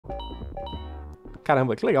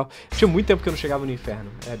Caramba, que legal. Tinha muito tempo que eu não chegava no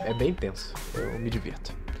inferno. É bem tenso. Eu me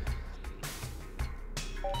divirto.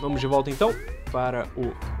 Vamos de volta então para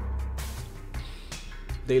o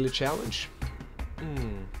Daily Challenge.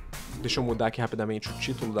 Deixa eu mudar aqui rapidamente o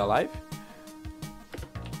título da live.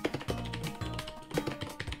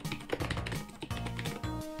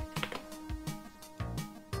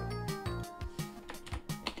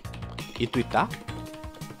 E twittar.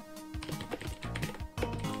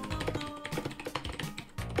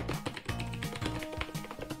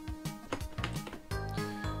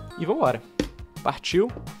 E vambora. Partiu.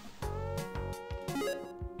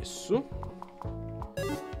 Isso.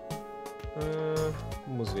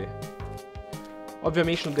 Vamos ver.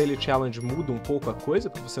 Obviamente no Daily Challenge muda um pouco a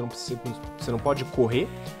coisa, porque você não pode correr.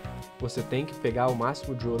 Você tem que pegar o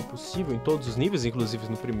máximo de ouro possível em todos os níveis, inclusive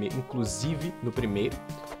no primeiro.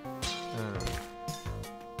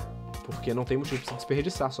 Porque não tem motivo pra se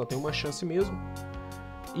desperdiçar, só tem uma chance mesmo.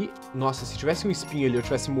 E, nossa, se tivesse um espinho ali, eu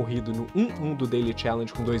tivesse morrido no 1-1 do Daily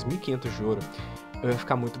Challenge com 2.500 de ouro, eu ia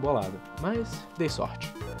ficar muito bolado. Mas, dei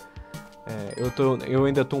sorte. Eu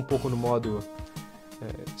ainda tô um pouco no modo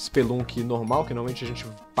Spelunky normal, que normalmente a gente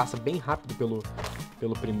passa bem rápido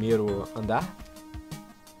pelo primeiro andar.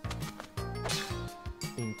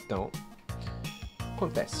 Então,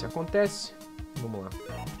 acontece. Vamos lá.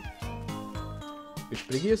 Fiz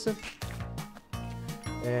preguiça.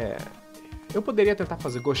 Eu poderia tentar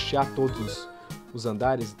ghostear todos os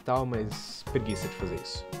andares e tal, mas preguiça de fazer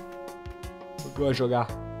isso. Eu vou jogar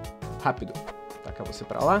rápido. Tacar você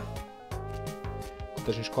pra lá.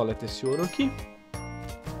 Enquanto a gente coleta esse ouro aqui.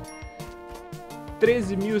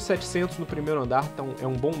 13.700 no primeiro andar, então é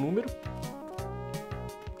um bom número.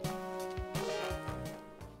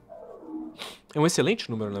 É um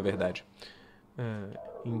excelente número, na verdade.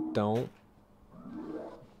 Então,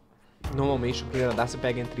 normalmente no primeiro andar você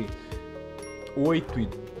pega entre 8 e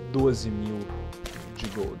 12 mil de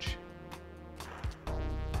gold.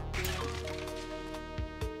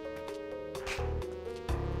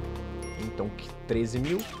 Então 13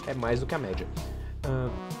 mil é mais do que a média.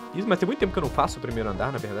 Mas tem muito tempo que eu não faço o primeiro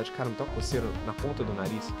andar, na verdade. Cara, me tá coceira na ponta do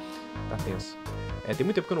nariz. Tá tenso. Tem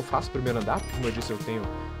muito tempo que eu não faço o primeiro andar, porque como eu disse, eu tenho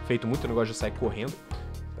feito muito negócio de sair correndo.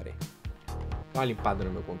 Pera aí. Dá uma limpada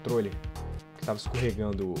no meu controle, que tava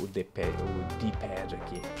escorregando o D-pad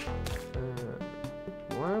aqui.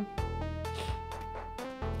 Vamos lá.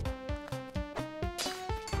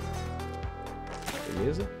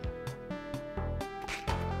 Beleza.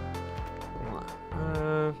 Vamos lá.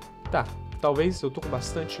 Tá. Talvez eu tô com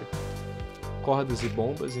bastante cordas e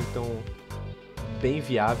bombas, então bem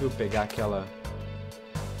viável pegar aquela...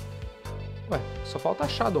 Ué, só falta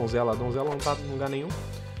achar a donzela. A donzela não tá em lugar nenhum.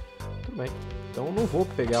 Tudo bem. Então não vou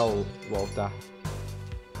pegar o altar.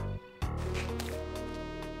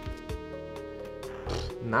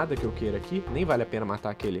 Nada que eu queira aqui. Nem vale a pena matar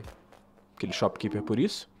aquele shopkeeper por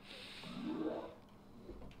isso.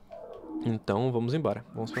 Então vamos embora.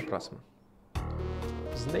 Vamos pra próxima.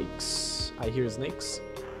 Snakes. I hear snakes.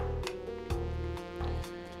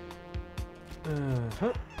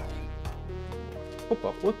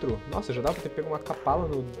 Opa, outro. Nossa, já dá pra ter pego uma capala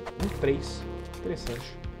no 3.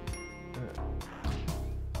 Interessante.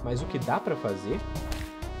 Mas o que dá pra fazer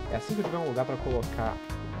é assim que eu tiver um lugar pra colocar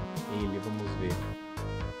ele, vamos ver.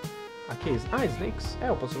 Aqui, snakes.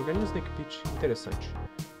 Eu posso jogar no Snake Pit. Interessante.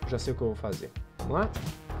 Já sei o que eu vou fazer. Vamos lá.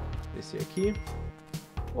 Descer aqui.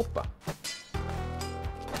 Opa.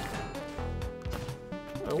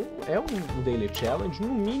 É um Daily Challenge,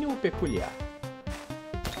 no mínimo peculiar.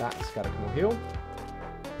 Tá, esse cara aqui morreu.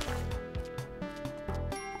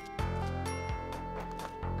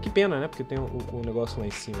 Que pena, né? Porque tem o negócio lá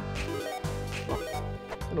em cima. Ó,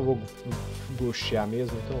 eu não vou ghostear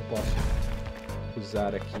mesmo, então eu posso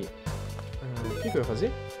usar aqui. O que eu ia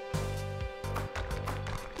fazer?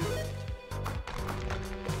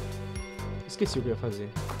 Esqueci o que eu ia fazer.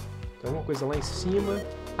 Tem alguma coisa lá em cima.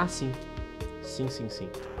 Ah, sim. Sim.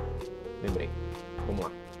 Lembrei. Vamos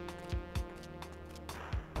lá.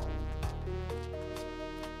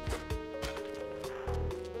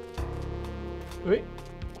 Oi.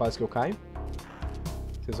 Quase que eu caio.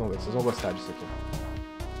 Vocês vão ver. Vocês vão gostar disso aqui.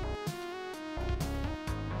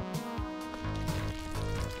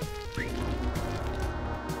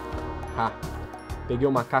 Peguei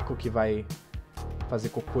o macaco que vai fazer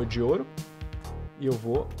cocô de ouro. E eu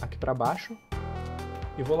vou aqui pra baixo.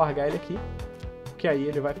 E vou largar ele aqui. Que aí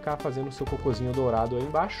ele vai ficar fazendo o seu cocôzinho dourado aí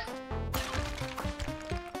embaixo.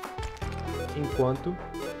 Enquanto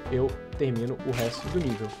eu termino o resto do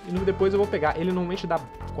nível. E depois eu vou pegar... Ele normalmente dá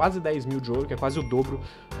quase 10 mil de ouro, que é quase o dobro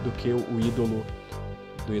do que o ídolo...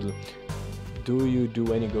 Do you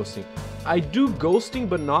do any ghosting? I do ghosting,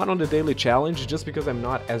 but not on the daily challenge, just because I'm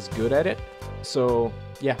not as good at it. So,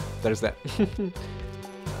 yeah, there's that.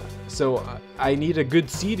 So, I need a good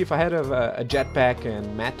seed. If I had a jetpack and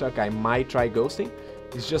mattuck, I might try ghosting.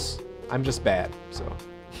 It's just, I'm just bad, so...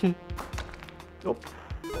 Opa.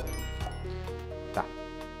 Tá,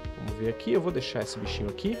 vamos ver aqui. Eu vou deixar esse bichinho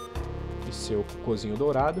aqui. E seu cocôzinho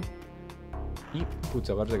dourado. E, putz,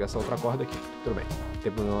 agora vou gastar outra corda aqui. Tudo bem, não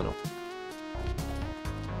tem problema não.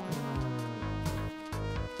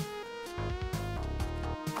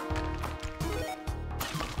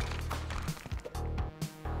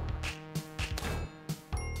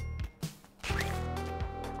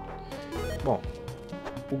 Bom,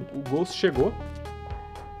 o Ghost chegou.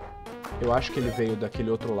 Eu acho que ele veio daquele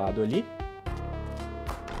outro lado ali.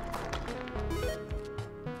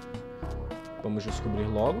 Vamos descobrir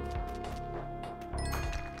logo.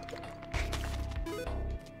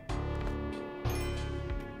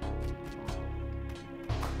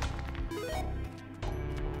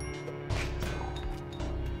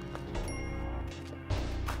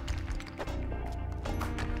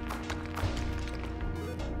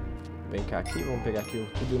 Vem cá aqui, vamos pegar aqui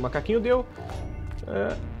tudo que o macaquinho deu.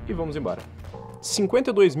 E vamos embora.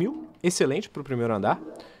 52 mil, excelente pro primeiro andar.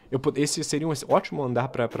 Esse seria um ótimo andar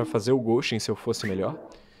pra fazer o ghosting se eu fosse melhor.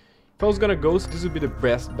 If I was gonna ghost, this would be the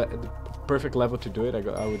perfect level to do it.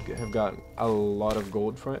 I would have gotten a lot of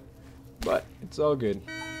gold from it. But it's all good.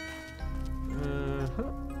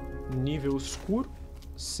 Nível escuro,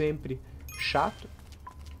 sempre chato.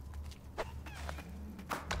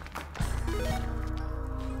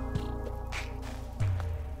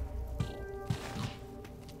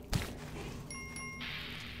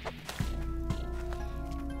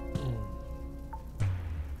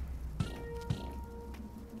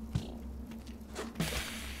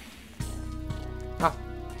 Ah!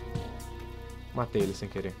 Matei ele sem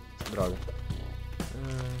querer. Droga.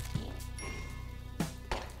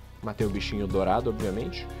 Matei o bichinho dourado,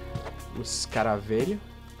 obviamente. O escaravelho.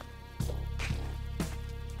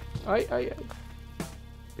 Ai, ai, ai.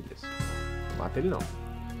 Beleza. Não mata ele não.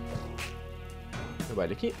 Jogar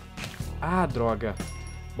ele aqui. Ah, droga.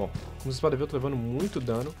 Bom, como vocês podem ver, eu tô levando muito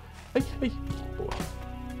dano. Ai, ai. Porra.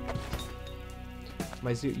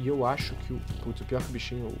 Mas eu acho que o... Putz, o pior é que o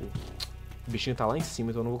bichinho... O bichinho tá lá em cima,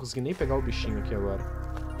 então eu não vou conseguir nem pegar o bichinho aqui agora.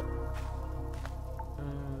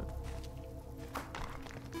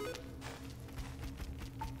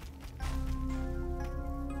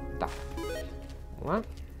 Tá. Vamos lá.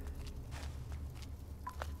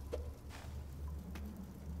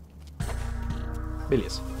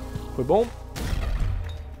 Beleza. Foi bom?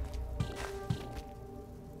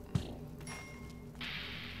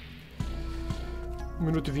 Um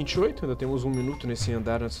minuto e 28, ainda temos 1 minuto nesse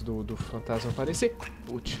andar antes do fantasma aparecer.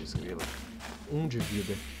 Putz, grila. 1 de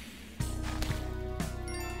vida.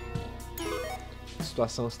 A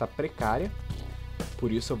situação está precária,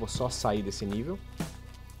 por isso eu vou só sair desse nível.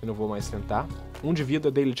 Eu não vou mais tentar. 1 de vida,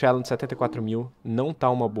 Daily Challenge 74 mil. Não tá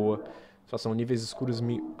uma boa situação. Níveis escuros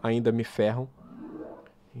ainda me ferram.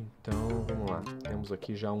 Então, vamos lá. Temos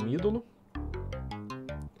aqui já um ídolo.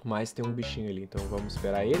 Mas tem um bichinho ali, então vamos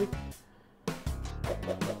esperar ele.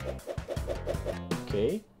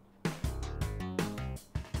 Ok.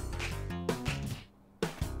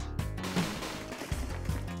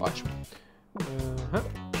 Ótimo.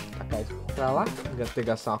 Tacar isso pra lá. Vou ter que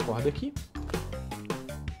gastar uma corda aqui.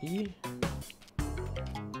 E...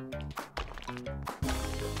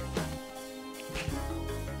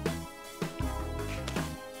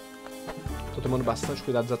 tô tomando bastante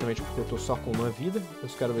cuidado exatamente porque eu tô só com 1 vida. Eu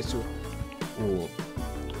só quero ver se o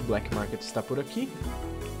Black Market está por aqui.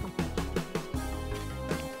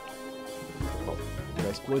 Bom,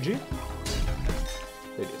 vai explodir.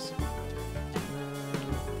 Beleza.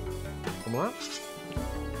 Vamos lá.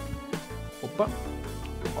 Opa.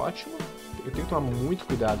 Ótimo. Eu tenho que tomar muito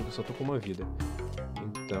cuidado porque eu só tô com 1 vida.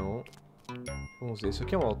 Então, vamos ver. Isso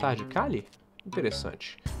aqui é um altar de Kali?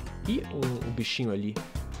 Interessante. E um bichinho ali.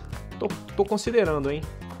 Tô considerando, hein?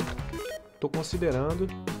 Tô considerando.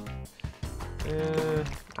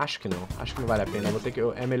 Acho que não. Acho que não vale a pena.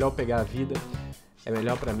 É melhor pegar a vida. É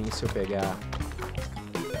melhor pra mim se eu pegar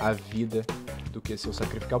a vida do que se eu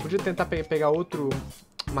sacrificar. Eu podia tentar pegar outro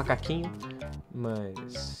macaquinho,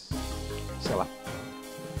 mas... sei lá.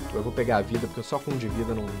 Eu vou pegar a vida, porque só com 1 de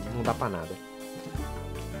vida não dá pra nada.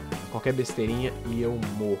 Qualquer besteirinha e eu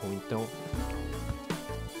morro, então...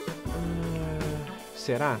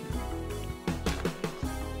 será?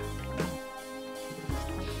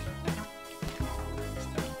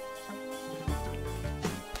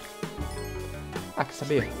 Ah, quer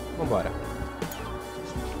saber? Vambora.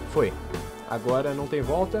 Foi. Agora não tem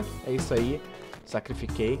volta, é isso aí.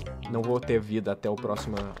 Sacrifiquei, não vou ter vida até o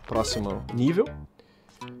próximo nível.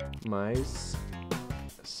 Mas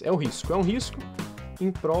é um risco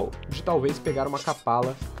em prol de talvez pegar uma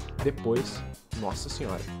capala depois. Nossa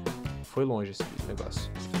senhora, foi longe esse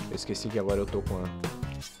negócio. Eu esqueci que agora eu tô com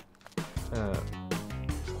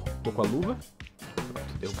a luva.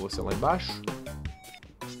 Pronto, derrubou você lá embaixo.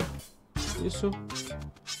 Isso.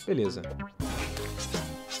 Beleza.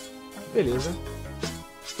 Beleza.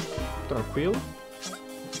 Tranquilo.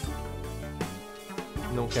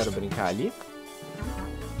 Não quero brincar ali.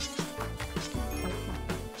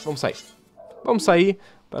 Vamos sair. Vamos sair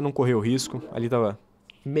para não correr o risco. Ali tava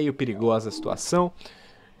meio perigosa a situação.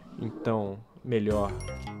 Então, melhor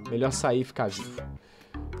sair e ficar vivo.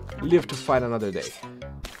 Live to fight another day.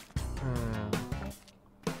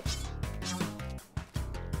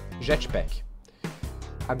 Jetpack.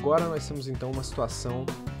 Agora nós temos então uma situação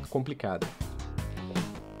complicada.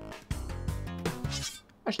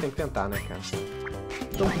 Acho que tem que tentar, né, cara?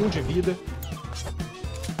 Então, com 1 de vida.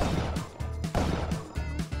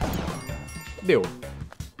 Deu.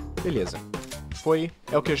 Beleza.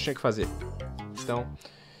 É o que eu tinha que fazer. Então,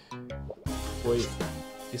 foi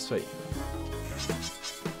isso aí.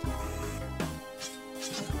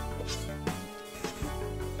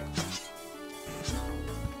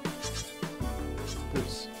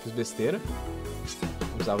 Putz, fiz besteira.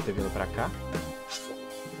 Não precisava ter vindo pra cá.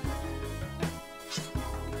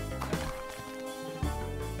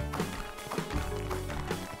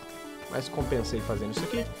 Mas compensei fazendo isso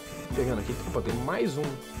aqui. Pegando aqui, opa, tem mais um.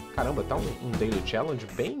 Caramba, tá um Daily Challenge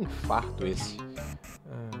bem farto esse.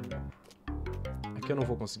 Aqui eu não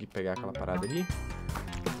vou conseguir pegar aquela parada ali.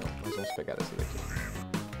 Então, nós vamos pegar essa daqui.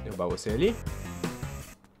 Derrubar você ali.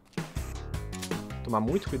 Tomar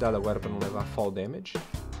muito cuidado agora para não levar fall damage.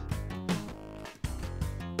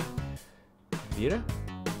 Vira.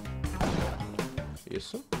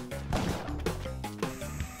 Isso.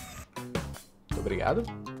 Muito obrigado.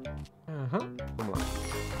 Vamos lá.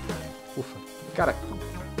 Ufa. Cara,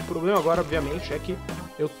 o problema agora, obviamente, é que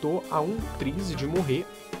eu tô a um triz de morrer.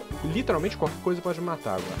 Literalmente qualquer coisa pode me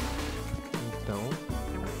matar agora. Então...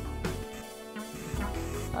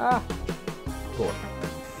 boa.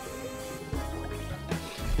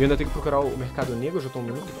 Eu ainda tenho que procurar o mercado negro. Eu já tô 1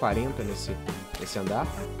 minuto e 40 nesse andar.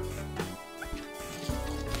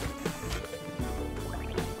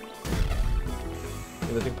 Eu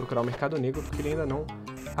ainda tenho que procurar o mercado negro porque ele ainda não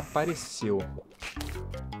apareceu.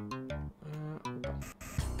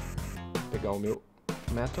 Vou pegar o meu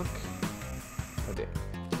Mattock. Cadê?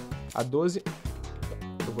 A 12.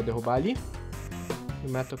 Eu vou derrubar ali. E o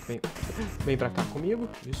Mattock vem pra cá comigo.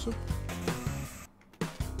 Isso.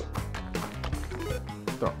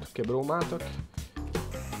 Pronto. Quebrou o Mattock.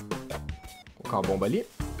 Vou colocar uma bomba ali.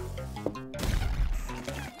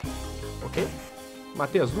 Ok.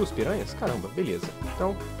 Matei as 2 piranhas? Caramba, beleza.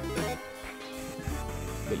 Então...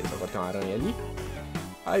 beleza, agora tem uma aranha ali.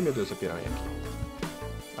 Ai, meu Deus, a piranha aqui.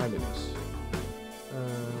 Ai, meu Deus.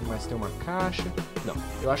 Mas tem uma caixa. Não,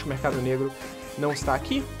 eu acho que o mercado negro não está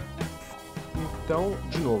aqui. Então,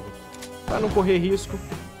 de novo, para não correr risco,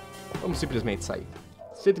 vamos simplesmente sair.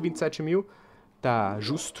 127 mil, tá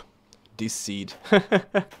justo. This seed.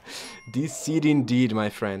 This seed indeed, my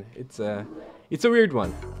friend. It's a weird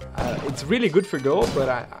one. It's really good for gold, but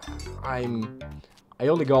I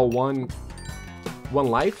only got one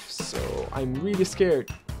life, so I'm really scared.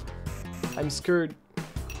 I'm scared.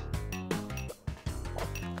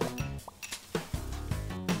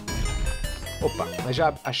 Opa, mas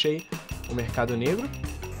já achei o mercado negro,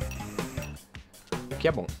 o que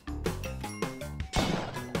é bom.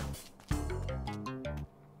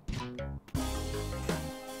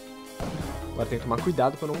 Agora tem que tomar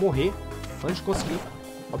cuidado para não morrer antes de conseguir,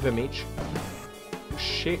 obviamente,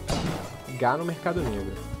 chegar no mercado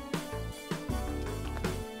negro.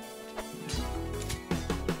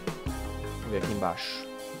 Vamos ver aqui embaixo.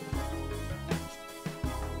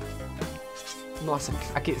 Nossa,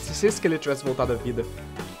 se esse esqueleto tivesse voltado à vida,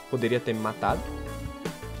 poderia ter me matado.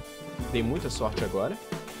 Dei muita sorte agora.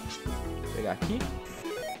 Vou pegar aqui.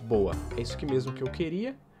 Boa, é isso aqui mesmo que eu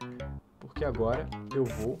queria. Porque agora eu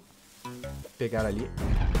vou pegar ali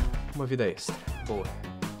uma vida extra. Boa.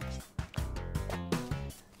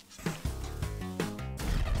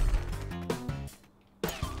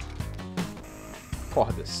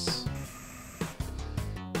 Cordas.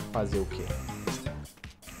 Fazer o quê?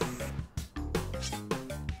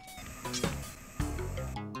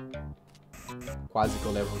 Quase que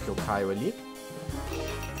eu levo o que eu caio ali.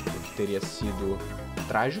 O que teria sido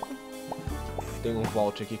trágico. Tem um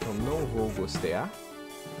vault aqui que eu não vou gostear.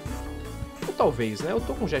 Ou talvez, né? Eu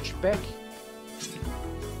tô com jetpack.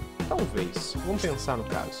 Talvez. Vamos pensar no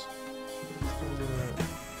caso.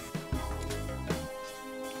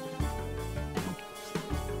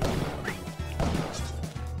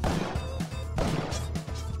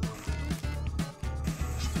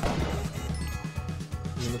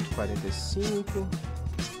 Minuto 45.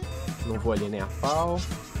 Não vou ali nem a pau.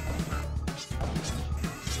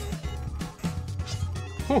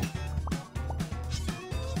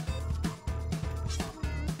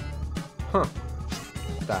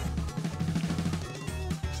 Tá.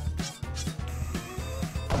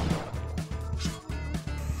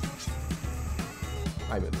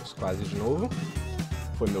 Ai, meu Deus, quase de novo.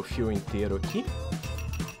 Foi meu fio inteiro aqui.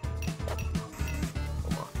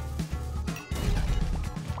 Vamos lá.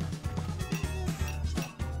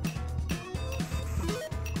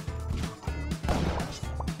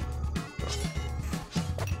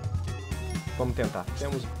 Vamos tentar.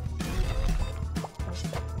 Temos...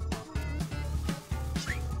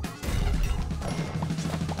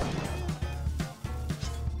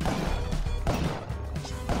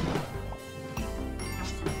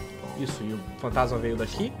 Isso, e o fantasma veio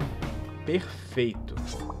daqui. Perfeito.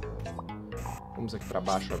 Vamos aqui pra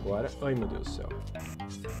baixo agora. Ai, meu Deus do céu.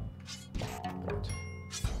 Pronto.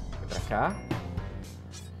 Vem pra cá.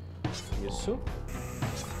 Isso.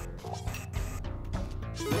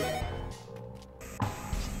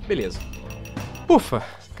 Beleza. Ufa!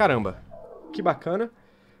 Caramba. Que bacana.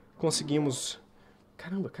 Conseguimos...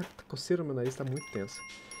 Caramba, cara, tá coceira, meu nariz tá muito tenso.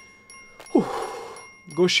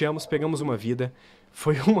 Ghosteamos, pegamos uma vida.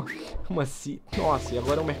 Foi uma... Nossa, e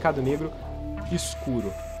agora é um mercado negro escuro.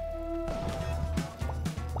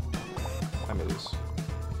 Ai, meu Deus.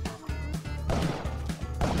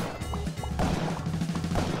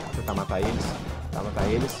 Vou tentar matar eles. Tentar matar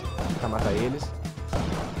eles. Tentar matar eles.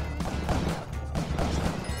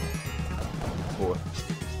 Boa.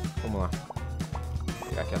 Vamos lá. Vou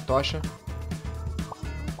pegar aqui a tocha.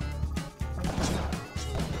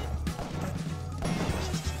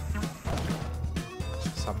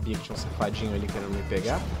 Sabia que tinha um safadinho ali querendo me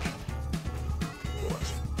pegar. Boa.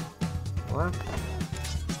 Vamos lá.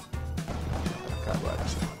 Pra cá agora.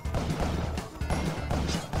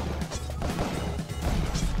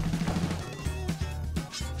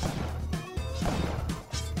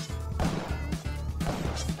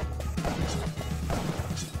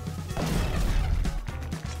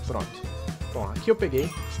 Pronto. Bom, aqui eu peguei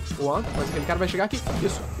o One, mas aquele cara vai chegar aqui.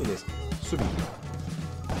 Isso, beleza. Subi.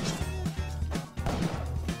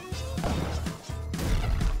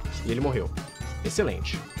 E ele morreu.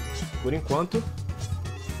 Excelente. Por enquanto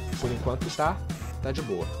tá de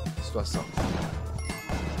boa a situação.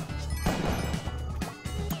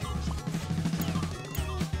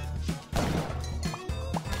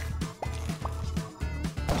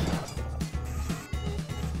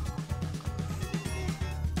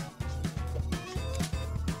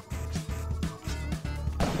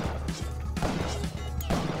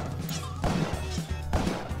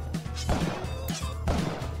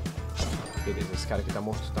 Beleza, esse cara aqui tá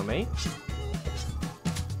morto também.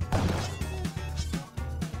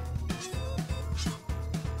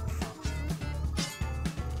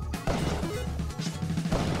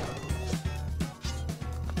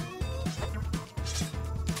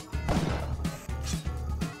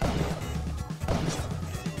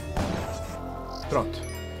 Pronto.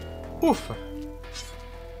 Ufa.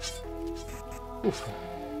 Ufa.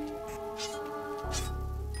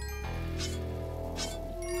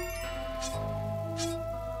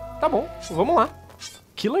 Tá bom, vamos lá.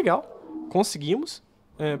 Que legal. Conseguimos.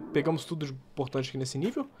 Pegamos tudo de importante aqui nesse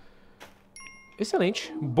nível.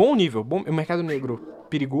 Excelente. Bom nível. Bom, é um mercado negro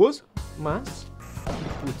perigoso, mas...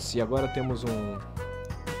 Putz, e agora temos um...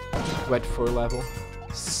 Wet for level.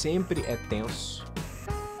 Sempre é tenso.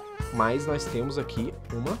 Mas nós temos aqui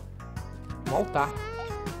um altar.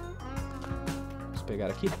 Vamos pegar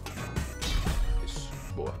aqui. Isso,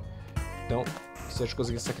 boa. Então, se a gente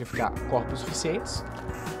conseguir sacrificar corpos suficientes,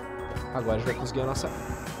 agora a gente vai conseguir a nossa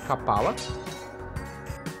capala.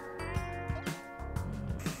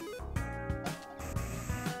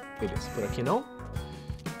 Beleza, por aqui não.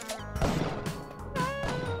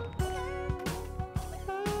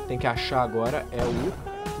 Tem que achar agora é o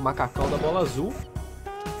macacão da bola azul.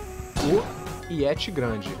 O Yeti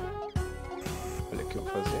grande. Olha o que eu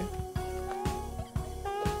vou fazer.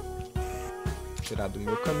 Tirar do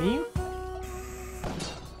meu caminho.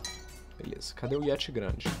 Beleza, cadê o Yeti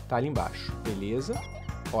grande? Tá ali embaixo. Beleza,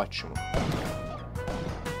 ótimo.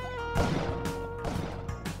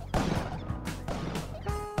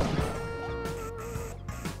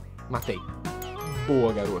 Matei.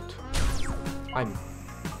 Boa, garoto. Ai,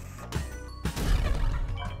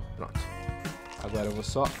 pronto. Agora eu vou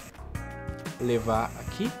só levar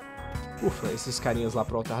aqui. Ufa, esses carinhas lá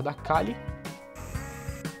pro altar da Kali.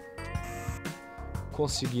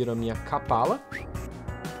 Conseguiram a minha capala.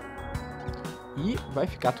 E vai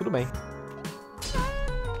ficar tudo bem.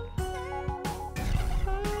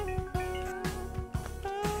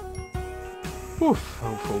 Ufa,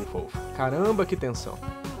 ufa, ufa, ufa. Caramba, que tensão.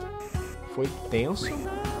 Foi tenso.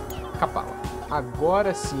 Capala.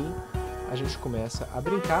 Agora sim, a gente começa a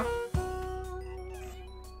brincar.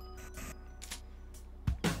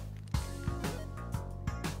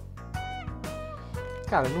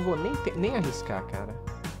 Cara, não vou nem arriscar, cara.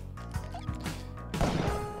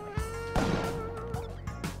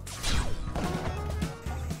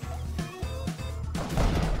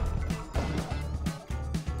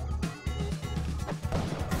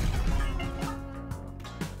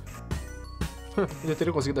 Eu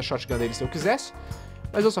teria conseguido a shotgun dele se eu quisesse,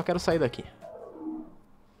 mas eu só quero sair daqui.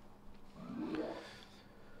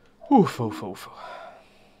 Ufa, ufa, ufa.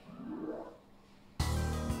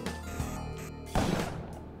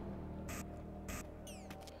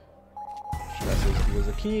 Tirar essas duas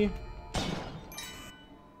aqui.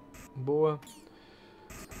 Boa.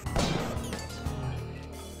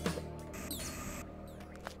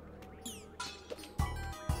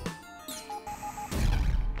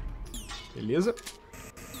 Beleza.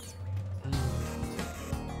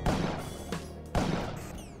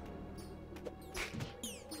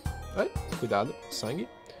 Ai, cuidado, sangue.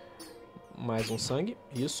 Mais um sangue,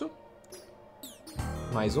 isso.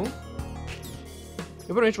 Mais um. Eu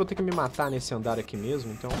provavelmente vou ter que me matar nesse andar aqui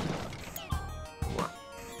mesmo, então... Vamos lá.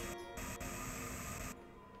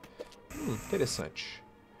 Interessante.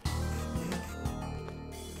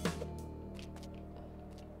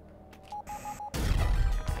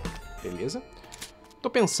 Beleza. Tô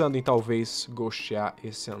pensando em talvez ghostear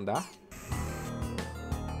esse andar.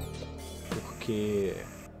 Porque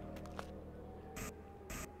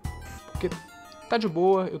tá de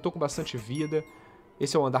boa, eu tô com bastante vida.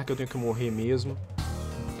 Esse é o andar que eu tenho que morrer mesmo.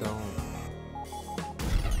 Então...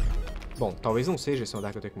 Bom, talvez não seja esse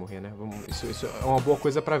andar que eu tenho que morrer, né? Isso é uma boa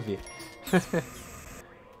coisa pra ver.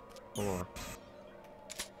 Vamos lá.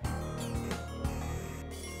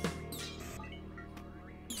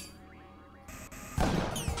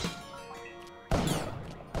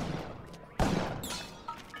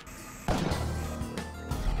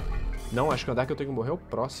 Não, acho que o andar que eu tenho que morrer é o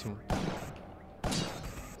próximo.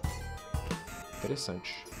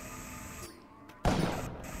 Interessante.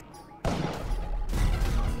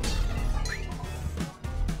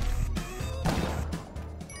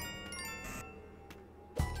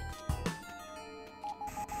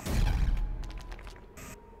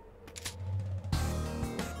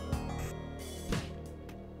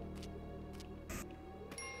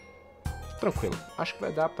 Tranquilo. Acho que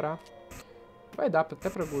vai dar pra... Vai dar até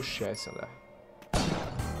pra ghostear esse andar.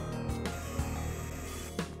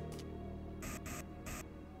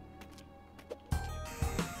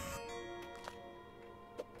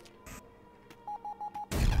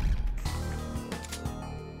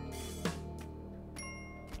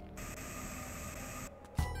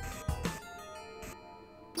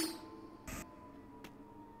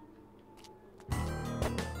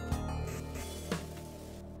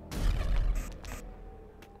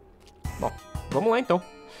 Bom, vamos lá então.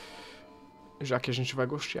 Já que a gente vai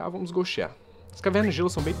ghostear, vamos ghostear. As cavernas de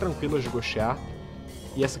gelo são bem tranquilas de ghostear.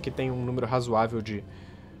 E essa aqui tem um número razoável de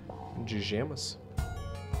gemas.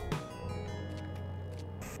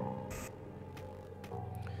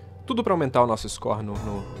 Tudo para aumentar o nosso score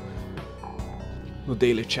no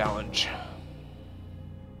Daily Challenge.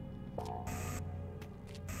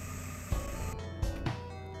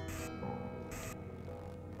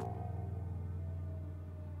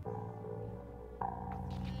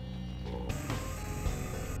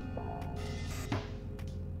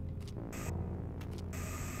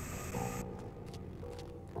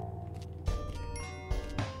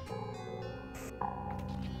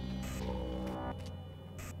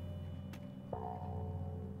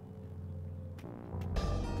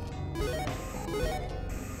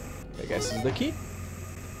 Pegar esses daqui.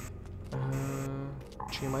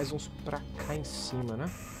 Tinha mais uns pra cá em cima, né?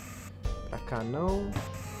 Pra cá não.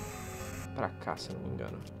 Pra cá, se eu não me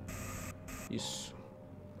engano. Isso.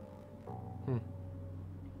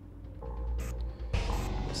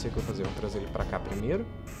 Não sei o que eu vou fazer. Vou trazer ele pra cá primeiro.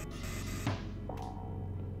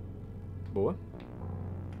 Boa.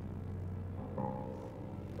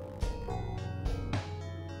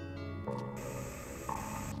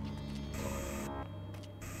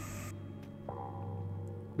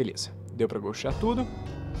 Beleza, deu pra ghostear tudo.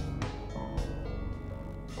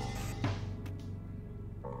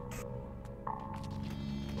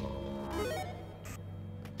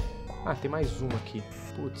 Ah, tem mais uma aqui.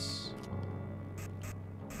 Putz.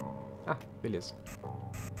 Ah, beleza.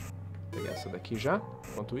 Vou pegar essa daqui já,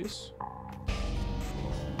 enquanto isso.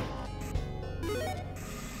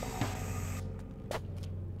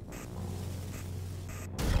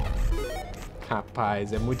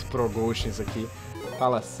 Rapaz, é muito pro Ghost isso aqui.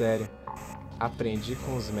 Fala sério. Aprendi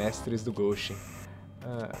com os mestres do Ghost.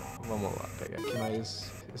 Vamos lá, pegar aqui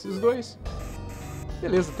mais esses dois.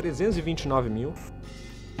 Beleza, 329 mil.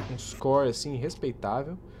 Um score assim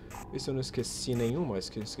respeitável. Vê se eu não esqueci nenhuma.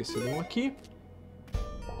 Esqueci nenhum aqui.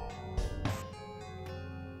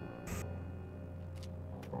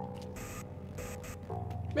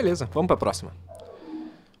 Beleza, vamos pra próxima.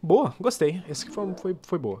 Boa, gostei. Esse aqui foi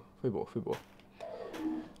boa. Foi boa.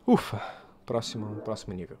 Ufa, próximo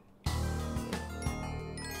nível.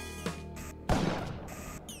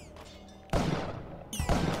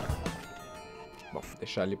 Bom,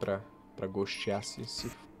 deixar ali pra ghostear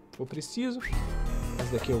se for preciso.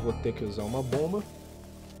 Essa daqui eu vou ter que usar uma bomba.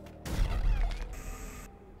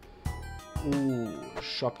 O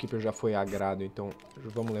Shopkeeper já foi agrado, então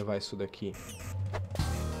vamos levar isso daqui.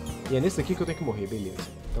 E é nesse daqui que eu tenho que morrer, beleza.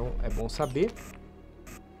 Então é bom saber.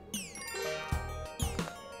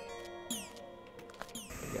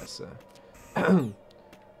 Vou pegar essa.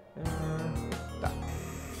 Tá.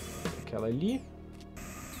 Aquela ali.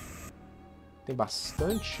 Tem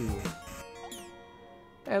bastante.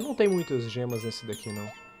 Não tem muitas gemas nesse daqui, não.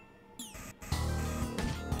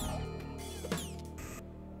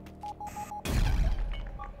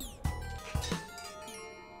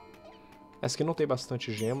 Essa aqui não tem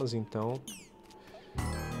bastante gemas, então...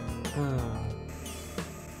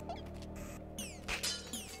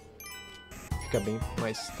 Fica bem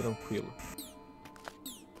mais tranquilo.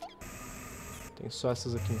 Tem só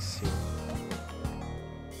essas aqui em cima.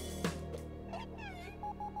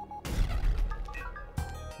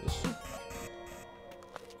 Isso.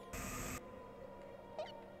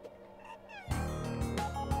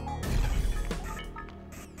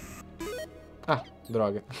 Ah,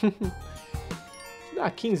 droga. Dá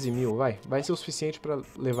 15 mil, vai. Vai ser o suficiente pra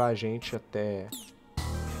levar a gente até...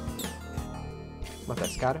 matar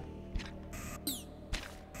esse cara.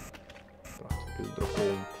 Pronto, ele dropou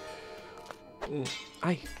um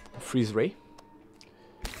Freeze Ray.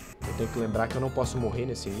 Eu tenho que lembrar que eu não posso morrer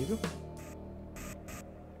nesse nível.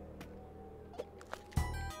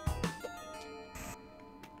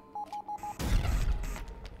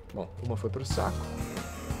 Bom, uma foi pro saco,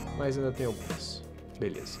 mas ainda tem algumas.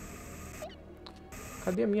 Beleza.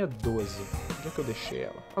 Cadê a minha 12? Onde é que eu deixei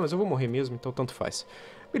ela? Ah, mas eu vou morrer mesmo, então tanto faz.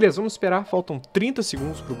 Beleza, vamos esperar. Faltam 30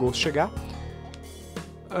 segundos pro Ghost chegar.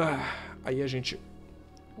 Aí a gente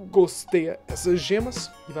ghosteia essas gemas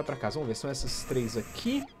e vai pra casa. Vamos ver, são essas 3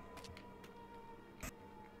 aqui.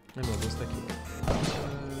 Ah, meu Deus, tá aqui.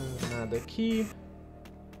 Nada aqui.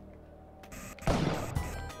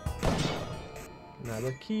 Nada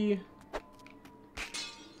aqui.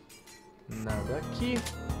 Nada aqui.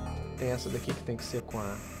 Tem essa daqui que tem que ser com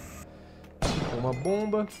uma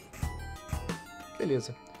bomba.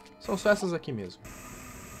 Beleza. São só essas aqui mesmo.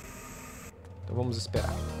 Então vamos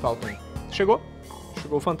esperar. Faltam... Chegou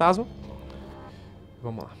o fantasma.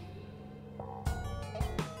 Vamos lá.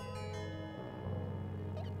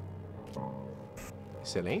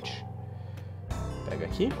 Excelente. Pega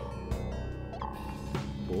aqui.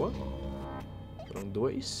 Boa. Foram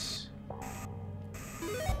 2.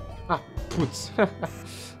 Ah, putz.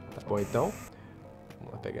 Tá bom, então.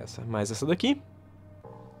 Vamos lá pegar mais essa daqui.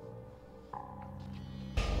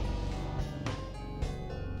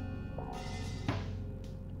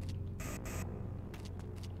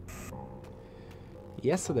 E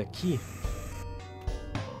essa daqui...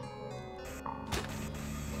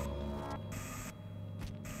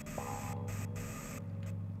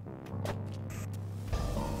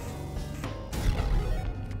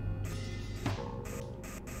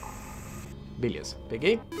 Beleza,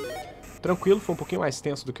 peguei. Tranquilo, foi um pouquinho mais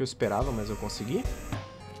tenso do que eu esperava, mas eu consegui.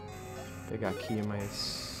 Vou pegar aqui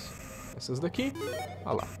mais essas daqui.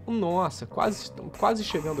 Olha lá. Nossa, quase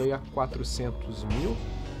chegando aí a 400 mil.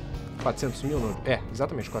 400 mil? Não,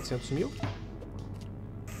 exatamente, 400 mil.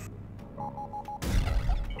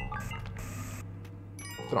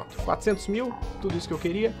 Pronto, 400 mil, tudo isso que eu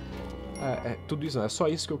queria. Tudo isso não, é só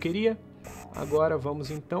isso que eu queria. Agora vamos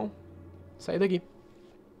então sair daqui.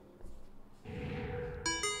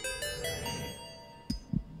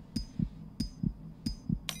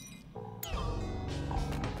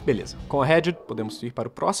 Beleza, com a Headed podemos ir para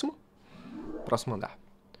o próximo andar.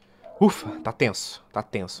 Ufa, tá tenso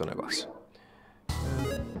o negócio.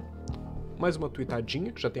 Mais uma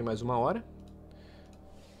tweetadinha, que já tem mais 1 hora.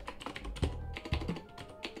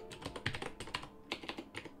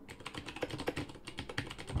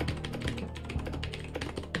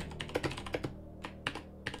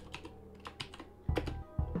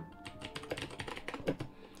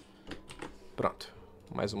 Pronto.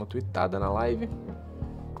 Mais uma tweetada na live.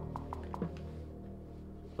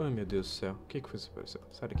 Ai, meu Deus do céu. O que foi isso?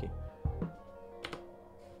 Sai daqui.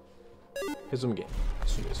 Resume game.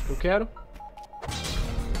 Isso mesmo que eu quero.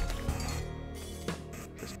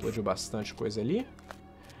 Explodiu bastante coisa ali.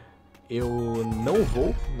 Eu não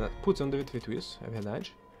vou... Putz, eu não devia ter feito isso, é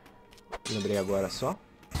verdade. Lembrei agora só.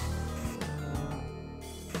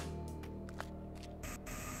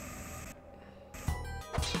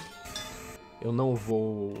 Eu não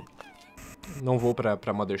vou... Não vou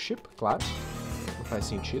pra Mothership, claro. Não faz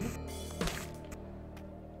sentido.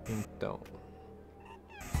 Então...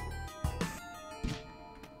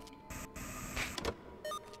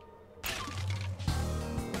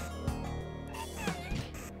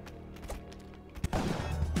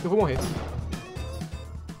 Eu vou morrer.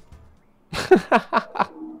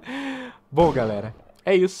 Bom, galera,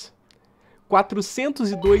 é isso.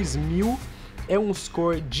 402 mil é um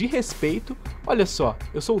score de respeito. Olha só,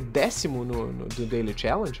 eu sou o 10º do Daily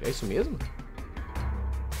Challenge, é isso mesmo?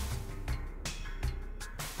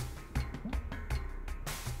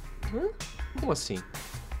 Como assim?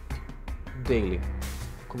 Daily.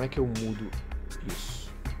 Como é que eu mudo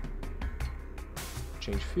isso?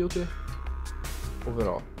 Change filter.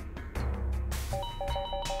 Overall.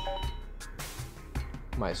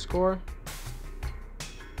 My score.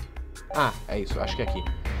 Ah, é isso, acho que é aqui.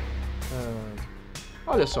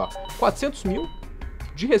 Olha só, 400 mil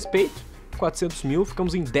de respeito, 400 mil,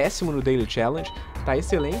 ficamos em 10º no Daily Challenge, tá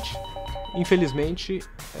excelente. Infelizmente,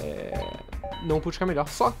 não pude ficar melhor,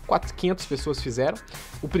 só 500 pessoas fizeram,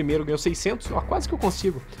 o primeiro ganhou 600, ó, quase que eu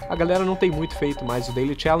consigo. A galera não tem muito feito mais o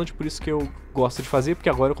Daily Challenge, por isso que eu gosto de fazer, porque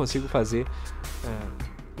agora eu consigo fazer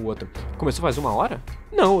o outro. Começou faz 1 hora?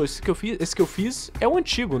 Não, esse que eu fiz é o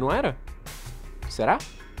antigo, não era? Será?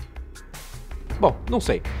 Bom, não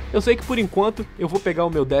sei. Eu sei que por enquanto eu vou pegar o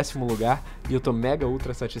meu 10º lugar e eu tô mega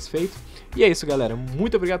ultra satisfeito. E é isso, galera.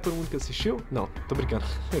 Muito obrigado a todo mundo que assistiu. Não, tô brincando.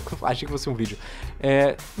 Achei que fosse um vídeo.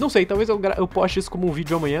 Não sei, talvez eu poste isso como um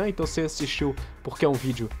vídeo amanhã. Então se você assistiu porque é um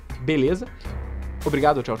vídeo, beleza.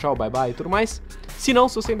 Obrigado, tchau, tchau, bye, bye e tudo mais. Se não,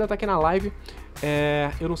 se você ainda tá aqui na live,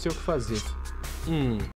 eu não sei o que fazer.